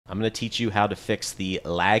I'm going to teach you how to fix the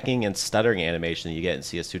lagging and stuttering animation that you get in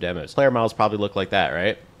CS2 demos. Player models probably look like that,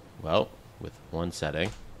 right? Well, with one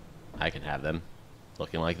setting, I can have them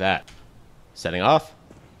looking like that. Setting off,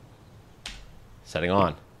 setting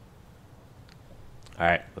on. All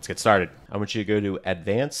right, let's get started. I want you to go to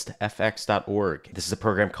advancedfx.org. This is a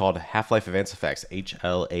program called Half-Life Advanced Effects,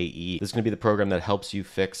 HLAE. This is going to be the program that helps you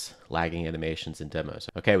fix lagging animations in demos.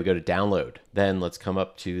 Okay, we go to download. Then let's come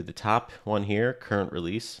up to the top one here, current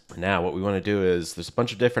release. Now what we want to do is there's a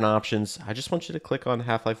bunch of different options. I just want you to click on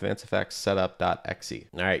Half-Life Advanced Effects setup.exe.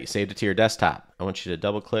 All right, you saved it to your desktop. I want you to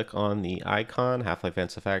double click on the icon, Half-Life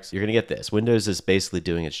Advanced Effects. You're gonna get this. Windows is basically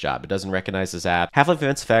doing its job. It doesn't recognize this app. Half-Life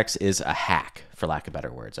Advanced Effects is a hack, for lack of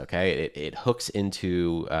better words, okay? It hooks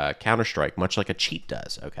into Counter-Strike much like a cheat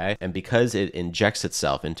does, okay? And because it injects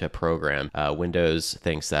itself into a program, Windows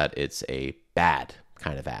thinks that it's a bad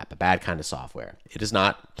kind of app, a bad kind of software. It is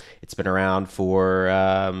not. It's been around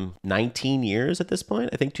for 19 years at this point.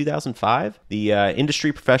 I think 2005. The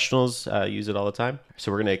industry professionals use it all the time.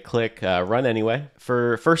 So we're going to click Run Anyway.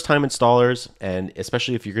 For first-time installers, and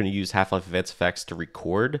especially if you're going to use Half-Life Advanced Effects to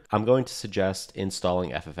record, I'm going to suggest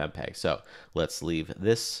installing FFmpeg. So let's leave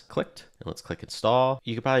this clicked, and let's click Install.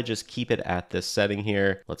 You could probably just keep it at this setting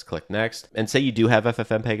here. Let's click Next. And say you do have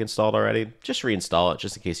FFmpeg installed already, just reinstall it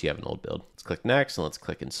just in case you have an old build. Let's click Next, and let's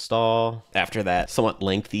click Install. After that somewhat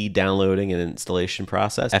lengthy downloading and installation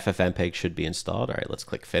process, FFmpeg should be installed. All right, let's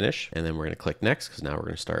click Finish, and then we're going to click Next because now we're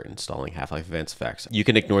going to start installing Half-Life Advanced Effects. You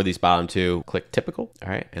can ignore these bottom two. Click Typical, all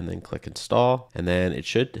right, and then click Install, and then it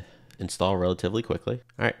should install relatively quickly.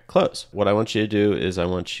 All right, close. What I want you to do is I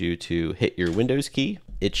want you to hit your Windows key.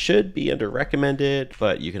 It should be under recommended,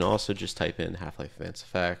 but you can also just type in Half-Life Advanced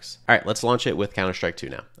Effects. All right, let's launch it with Counter-Strike 2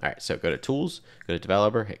 now. All right, so go to Tools, go to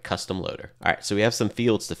Developer, hit Custom Loader. All right, so we have some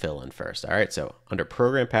fields to fill in first. All right, so under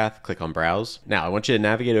Program Path, click on Browse. Now I want you to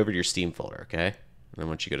navigate over to your Steam folder, okay? And I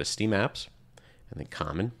want you to go to Steam Apps, and then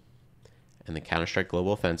Common, and then Counter-Strike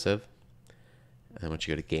Global Offensive. And I want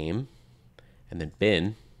you to go to Game, and then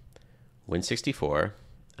Bin, Win64,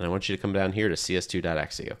 and I want you to come down here to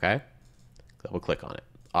CS2.exe, okay? Double click on it.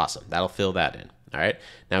 Awesome, that'll fill that in. All right,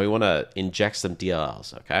 now we want to inject some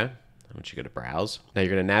DLLs, okay? I want you to go to Browse. Now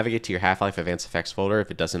you're going to navigate to your Half-Life Advanced Effects folder.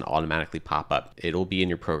 If it doesn't automatically pop up, it'll be in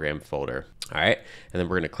your program folder. All right, and then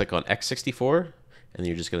we're going to click on X64, and then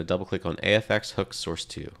you're just going to double click on AFX Hook Source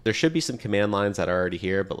 2. There should be some command lines that are already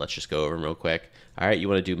here, but let's just go over them real quick. All right, you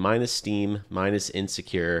want to do -Steam,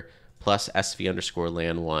 -Insecure, plus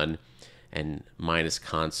SV_LAN1, and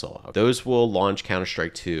 -console. Those will launch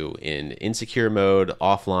Counter-Strike 2 in insecure mode,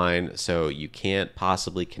 offline, so you can't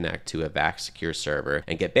possibly connect to a VAC secure server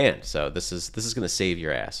and get banned. So this is going to save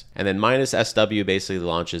your ass. And then -SW basically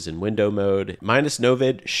launches in window mode.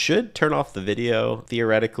 -Novid should turn off the video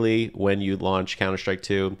theoretically when you launch Counter-Strike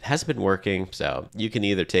 2. It hasn't been working, so you can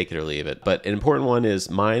either take it or leave it. But an important one is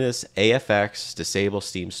 -AFX disable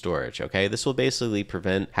Steam storage. Okay, this will basically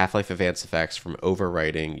prevent Half-Life Advanced Effects from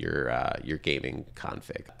overwriting your gaming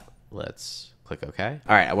config. Let's click OK.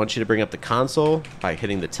 All right, I want you to bring up the console by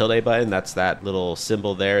hitting the tilde button. That's that little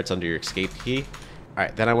symbol there. It's under your escape key. All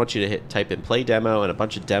right, then I want you to type in play demo, and a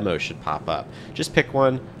bunch of demos should pop up. Just pick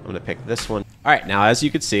one. I'm going to pick this one. All right, now as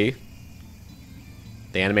you can see,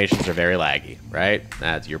 the animations are very laggy, right?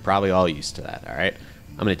 You're probably all used to that, all right?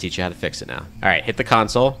 I'm going to teach you how to fix it now. All right, hit the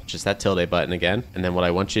console, just that tilde button again. And then what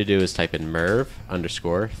I want you to do is type in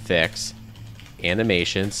merv_fix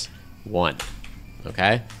animations 1.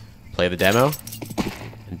 Okay, play the demo,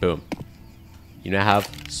 and boom, you now have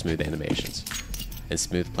smooth animations and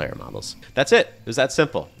smooth player models. That's it. It was that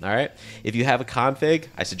simple. All right, if you have a config,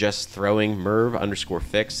 I suggest throwing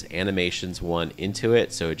merv_fix animations 1 into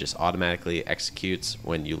it, so it just automatically executes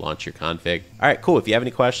when you launch your config. All right, cool. If you have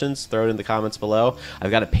any questions, throw it in the comments below.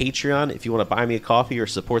 I've got a Patreon if you want to buy me a coffee or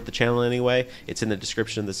support the channel anyway. It's in the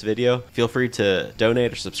description of this video. Feel free to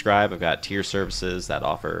donate or subscribe. I've got tier services that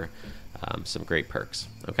offer some great perks.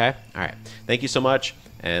 Okay, all right, thank you so much,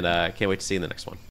 and I can't wait to see you in the next one.